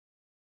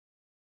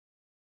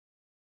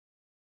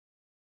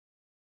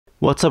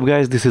What's up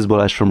guys, this is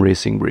Balázs from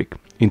Racing Brick.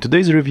 In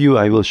today's review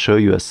I will show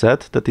you a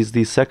set that is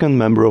the second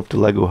member of the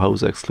LEGO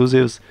House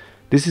exclusives.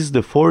 This is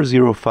the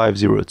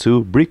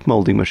 40502 Brick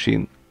Moulding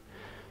Machine.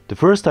 The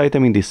first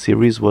item in this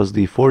series was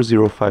the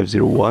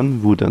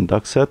 40501 wooden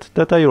duck set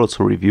that I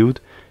also reviewed.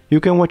 You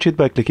can watch it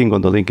by clicking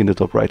on the link in the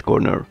top right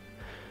corner.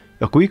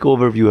 A quick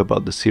overview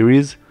about the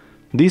series.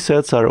 These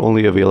sets are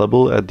only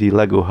available at the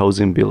LEGO House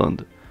in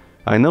Billund.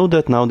 I know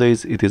that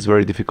nowadays it is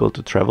very difficult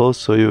to travel,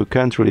 so you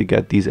can't really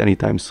get these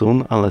anytime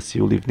soon unless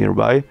you live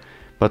nearby,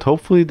 but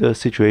hopefully the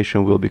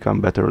situation will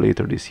become better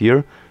later this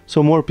year,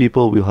 so more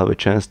people will have a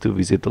chance to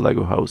visit the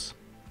LEGO House.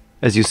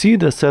 As you see,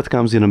 the set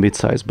comes in a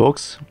mid-size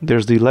box.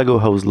 There's the LEGO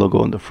House logo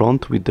on the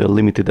front with the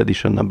limited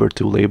edition number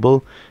 2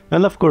 label,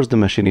 and of course the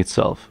machine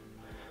itself.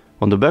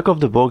 On the back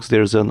of the box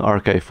there's an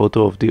archive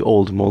photo of the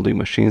old molding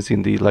machines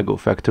in the LEGO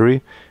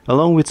factory,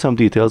 along with some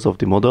details of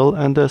the model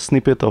and a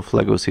snippet of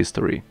LEGO's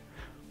history.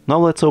 Now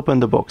let's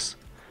open the box.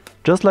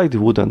 Just like the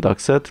wooden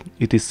duck set,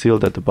 it is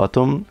sealed at the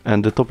bottom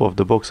and the top of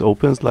the box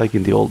opens like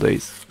in the old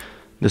days.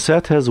 The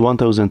set has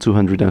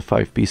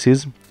 1205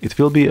 pieces, it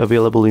will be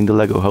available in the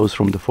LEGO House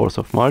from the 4th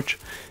of March,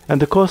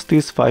 and the cost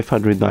is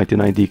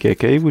 599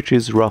 DKK, which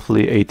is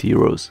roughly 80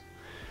 euros.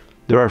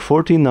 There are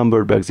 14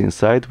 numbered bags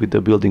inside with the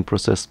building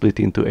process split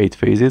into 8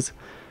 phases,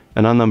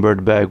 an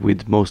unnumbered bag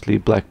with mostly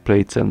black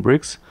plates and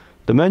bricks,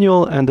 the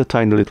manual and a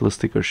tiny little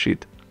sticker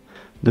sheet.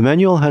 The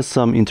manual has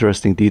some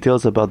interesting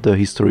details about the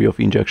history of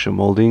injection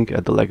molding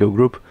at the LEGO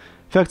Group,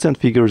 facts and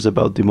figures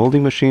about the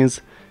molding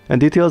machines, and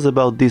details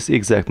about this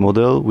exact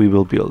model we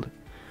will build.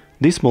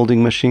 This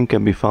molding machine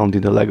can be found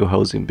in the LEGO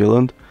House in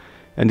Billund,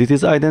 and it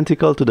is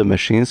identical to the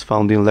machines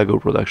found in LEGO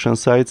production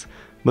sites,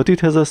 but it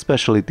has a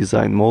specially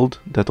designed mold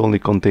that only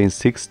contains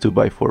 6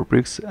 2x4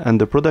 bricks and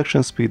the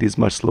production speed is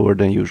much slower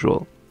than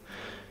usual.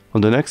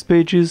 On the next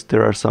pages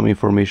there are some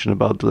information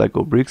about the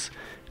LEGO bricks,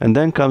 and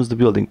then comes the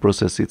building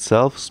process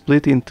itself,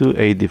 split into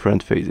 8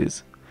 different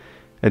phases.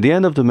 At the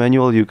end of the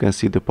manual you can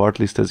see the part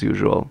list as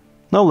usual.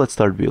 Now let's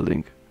start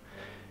building.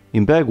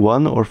 In bag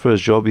 1 our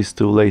first job is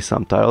to lay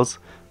some tiles,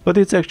 but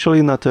it's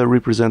actually not a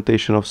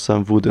representation of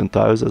some wooden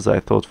tiles as I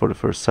thought for the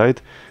first sight,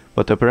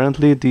 but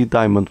apparently the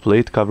diamond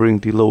plate covering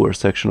the lower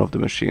section of the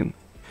machine.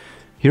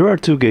 Here are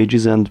 2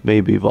 gauges and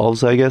maybe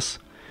valves, I guess.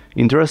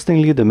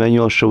 Interestingly, the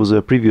manual shows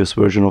a previous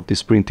version of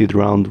this printed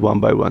round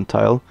 1x1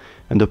 tile,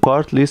 and the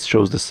part list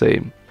shows the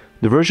same.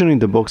 The version in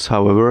the box,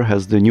 however,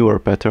 has the newer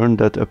pattern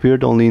that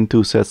appeared only in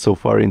 2 sets so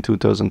far in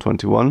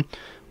 2021.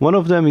 One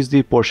of them is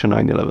the Porsche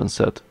 911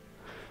 set.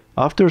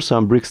 After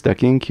some brick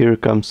stacking, here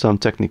comes some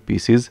Technic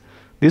pieces.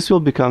 This will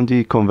become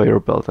the conveyor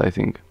belt, I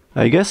think.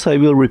 I guess I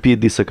will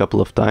repeat this a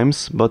couple of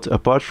times, but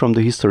apart from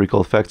the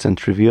historical facts and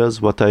trivias,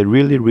 what I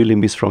really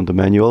miss from the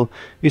manual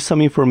is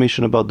some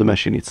information about the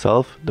machine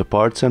itself, the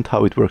parts and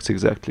how it works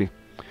exactly.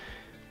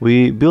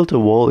 We built a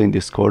wall in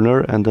this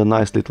corner and a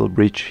nice little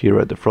bridge here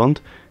at the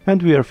front,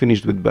 and we are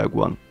finished with bag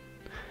 1.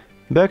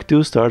 Bag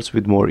 2 starts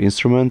with more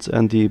instruments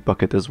and the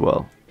bucket as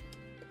well.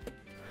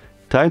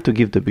 Time to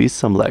give the beast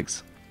some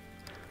legs.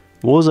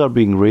 Walls are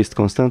being raised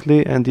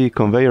constantly and the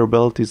conveyor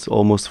belt is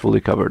almost fully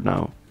covered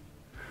now.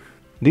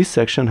 This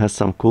section has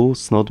some cool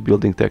snot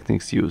building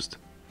techniques used.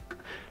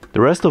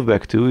 The rest of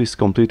bag 2 is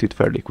completed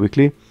fairly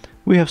quickly.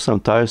 We have some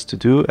tires to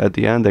do at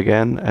the end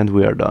again and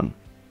we are done.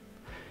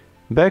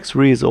 Bag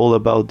 3 is all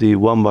about the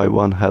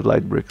 1x1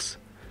 headlight bricks.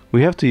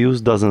 We have to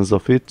use dozens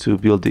of it to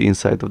build the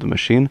inside of the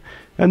machine,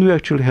 and we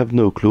actually have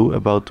no clue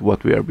about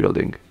what we are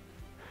building.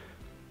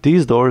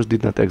 These doors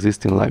did not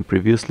exist in line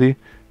previously,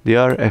 they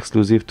are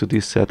exclusive to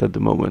this set at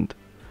the moment.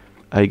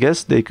 I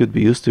guess they could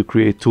be used to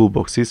create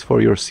toolboxes for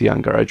your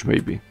Sian garage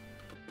maybe.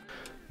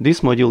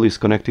 This module is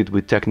connected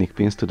with Technic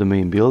pins to the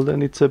main build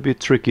and it's a bit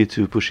tricky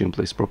to push in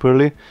place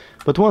properly,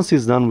 but once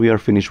it's done we are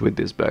finished with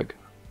this bag.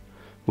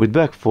 With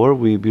bag 4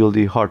 we build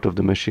the heart of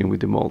the machine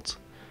with the molds.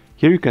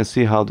 Here you can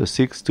see how the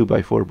 6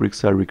 2x4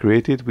 bricks are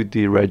recreated with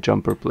the red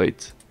jumper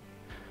plates.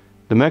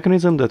 The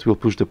mechanism that will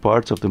push the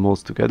parts of the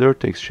molds together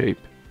takes shape.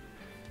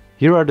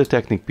 Here are the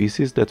Technic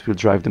pieces that will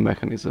drive the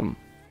mechanism.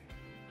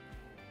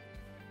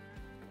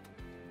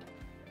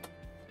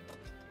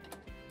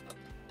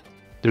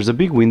 There's a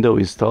big window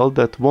installed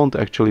that won't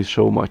actually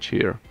show much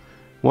here.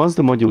 Once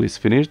the module is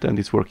finished and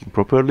is working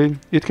properly,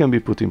 it can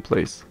be put in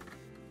place.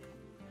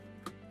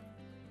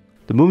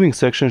 The moving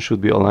section should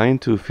be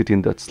aligned to fit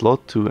in that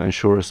slot to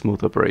ensure a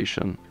smooth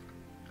operation.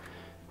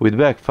 With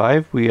bag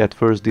 5 we add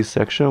first this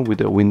section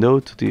with a window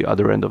to the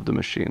other end of the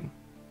machine.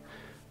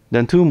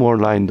 Then 2 more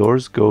line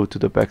doors go to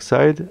the back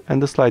side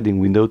and a sliding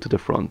window to the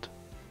front.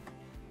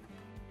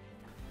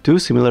 2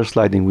 similar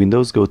sliding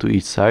windows go to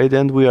each side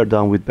and we are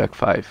done with bag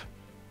 5.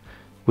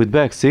 With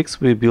bag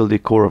 6 we build the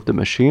core of the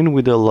machine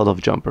with a lot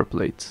of jumper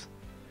plates.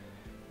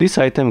 This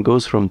item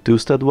goes from 2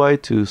 stud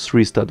wide to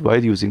 3 stud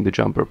wide using the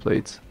jumper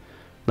plates.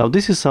 Now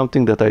this is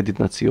something that I did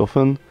not see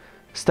often,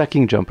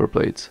 stacking jumper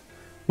plates.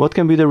 What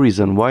can be the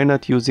reason? Why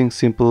not using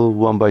simple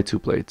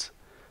 1x2 plates?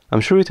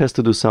 I'm sure it has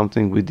to do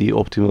something with the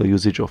optimal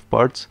usage of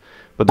parts,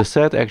 but the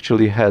set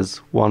actually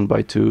has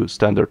 1x2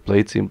 standard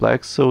plates in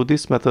black, so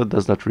this method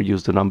does not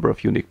reduce the number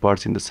of unique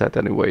parts in the set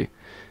anyway.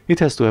 It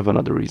has to have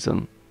another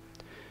reason.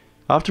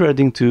 After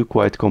adding 2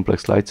 quite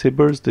complex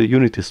lightsabers, the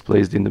unit is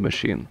placed in the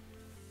machine.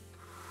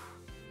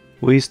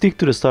 We stick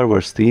to the Star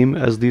Wars theme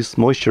as this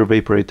moisture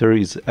vaporator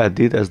is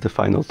added as the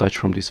final touch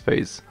from this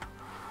phase.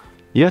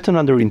 Yet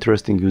another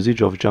interesting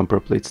usage of jumper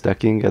plate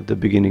stacking at the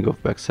beginning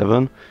of Back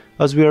 7,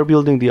 as we are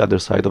building the other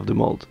side of the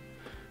mold.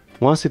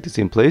 Once it is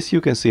in place,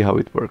 you can see how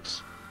it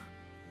works.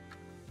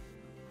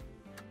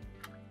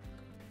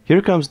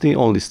 Here comes the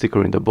only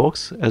sticker in the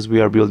box, as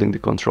we are building the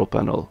control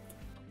panel.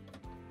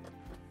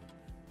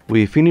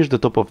 We finish the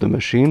top of the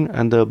machine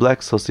and the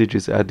black sausage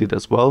is added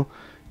as well.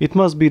 It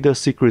must be the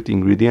secret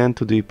ingredient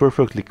to the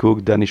perfectly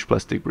cooked Danish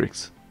plastic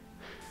bricks.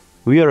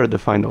 We are at the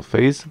final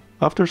phase.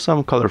 After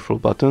some colorful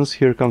buttons,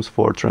 here comes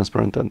 4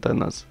 transparent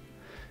antennas.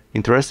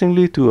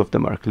 Interestingly, 2 of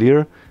them are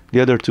clear, the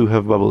other 2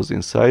 have bubbles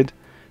inside.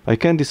 I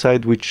can't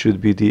decide which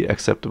should be the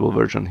acceptable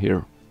version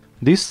here.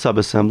 This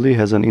subassembly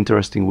has an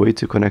interesting way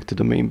to connect to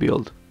the main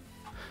build.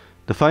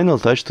 The final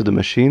touch to the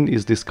machine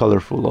is this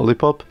colorful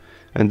lollipop,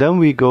 and then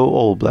we go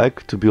all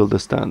black to build the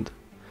stand.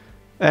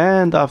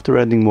 And after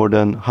adding more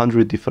than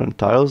 100 different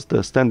tiles,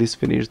 the stand is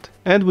finished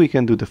and we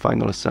can do the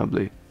final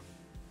assembly.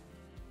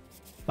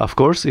 Of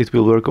course, it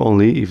will work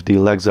only if the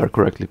legs are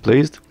correctly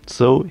placed,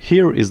 so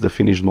here is the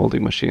finished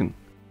molding machine.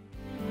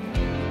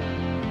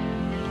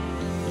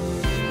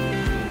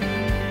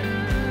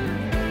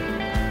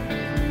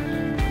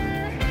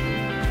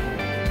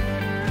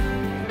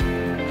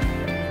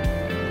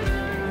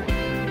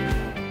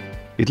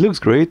 It looks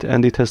great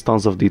and it has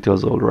tons of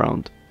details all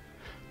around.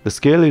 The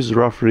scale is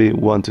roughly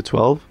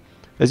 1:12.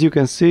 As you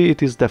can see,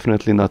 it is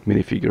definitely not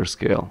minifigure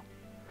scale.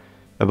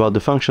 About the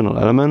functional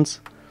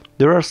elements,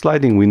 there are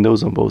sliding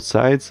windows on both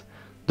sides,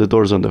 the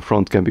doors on the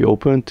front can be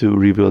opened to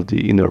reveal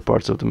the inner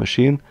parts of the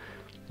machine,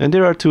 and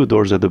there are 2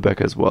 doors at the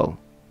back as well.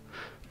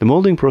 The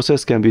molding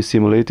process can be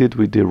simulated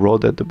with the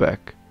rod at the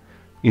back.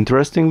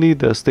 Interestingly,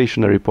 the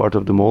stationary part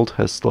of the mold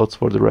has slots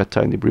for the red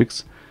tiny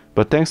bricks,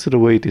 but thanks to the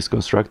way it is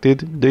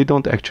constructed, they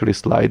don't actually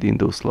slide in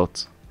those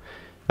slots.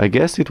 I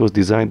guess it was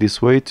designed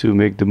this way to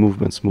make the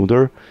movement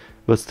smoother,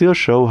 but still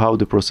show how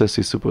the process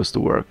is supposed to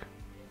work.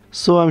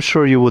 So I'm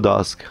sure you would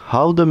ask,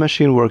 how the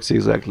machine works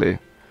exactly?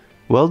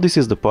 Well, this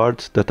is the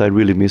part that I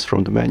really miss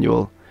from the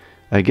manual.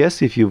 I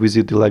guess if you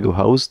visit the Lego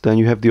house, then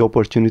you have the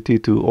opportunity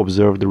to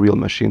observe the real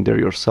machine there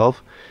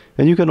yourself,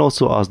 and you can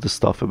also ask the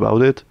staff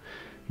about it,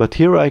 but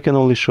here I can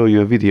only show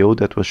you a video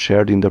that was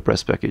shared in the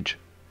press package.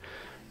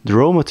 The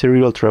raw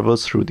material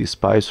travels through these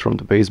pipes from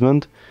the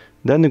basement,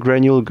 then the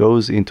granule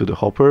goes into the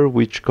hopper,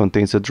 which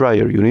contains a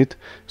dryer unit,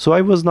 so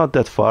I was not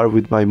that far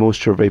with my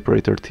moisture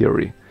vaporator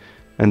theory.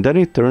 And then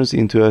it turns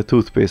into a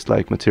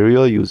toothpaste-like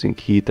material using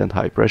heat and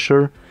high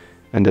pressure,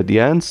 and at the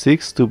end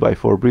 6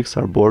 2x4 bricks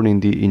are born in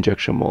the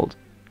injection mold.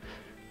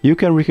 You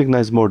can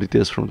recognize more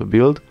details from the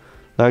build,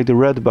 like the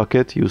red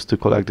bucket used to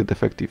collect the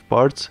defective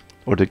parts,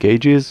 or the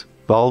gauges,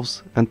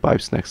 valves and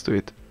pipes next to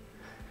it.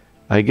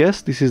 I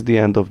guess this is the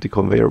end of the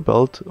conveyor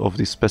belt of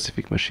this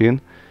specific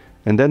machine,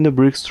 and then the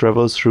bricks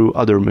travels through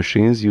other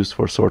machines used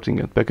for sorting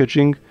and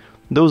packaging.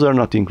 Those are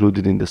not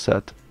included in the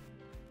set.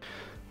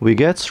 We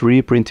get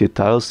 3 printed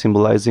tiles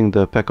symbolizing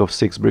the pack of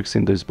 6 bricks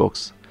in this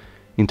box.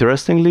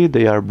 Interestingly,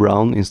 they are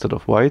brown instead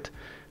of white,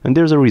 and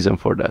there's a reason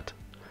for that.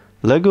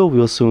 Lego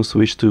will soon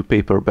switch to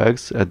paper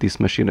bags at this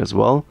machine as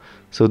well,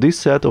 so this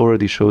set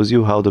already shows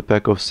you how the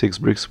pack of 6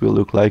 bricks will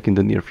look like in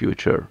the near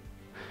future.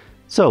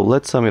 So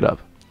let's sum it up.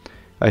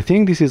 I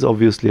think this is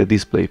obviously a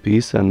display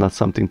piece and not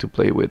something to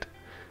play with.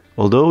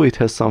 Although it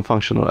has some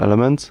functional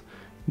elements,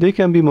 they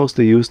can be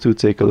mostly used to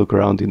take a look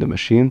around in the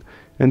machine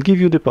and give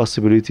you the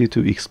possibility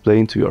to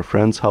explain to your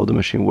friends how the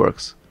machine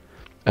works.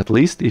 At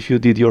least if you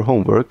did your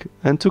homework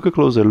and took a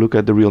closer look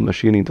at the real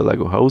machine in the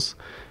Lego house,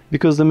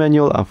 because the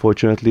manual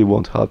unfortunately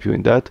won't help you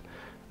in that.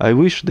 I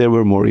wish there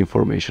were more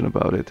information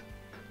about it.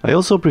 I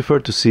also prefer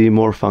to see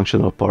more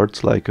functional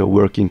parts like a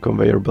working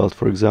conveyor belt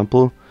for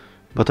example,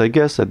 but I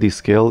guess at this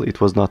scale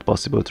it was not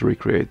possible to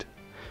recreate.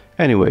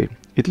 Anyway,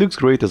 it looks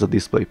great as a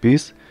display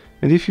piece,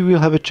 and if you will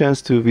have a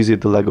chance to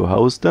visit the Lego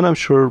house, then I'm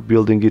sure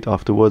building it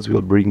afterwards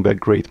will bring back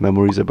great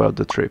memories about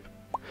the trip.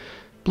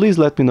 Please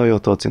let me know your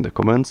thoughts in the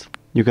comments.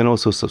 You can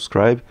also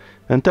subscribe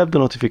and tap the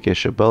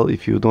notification bell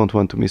if you don't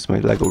want to miss my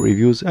Lego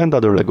reviews and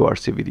other Lego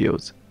RC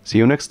videos. See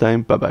you next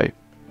time, bye bye!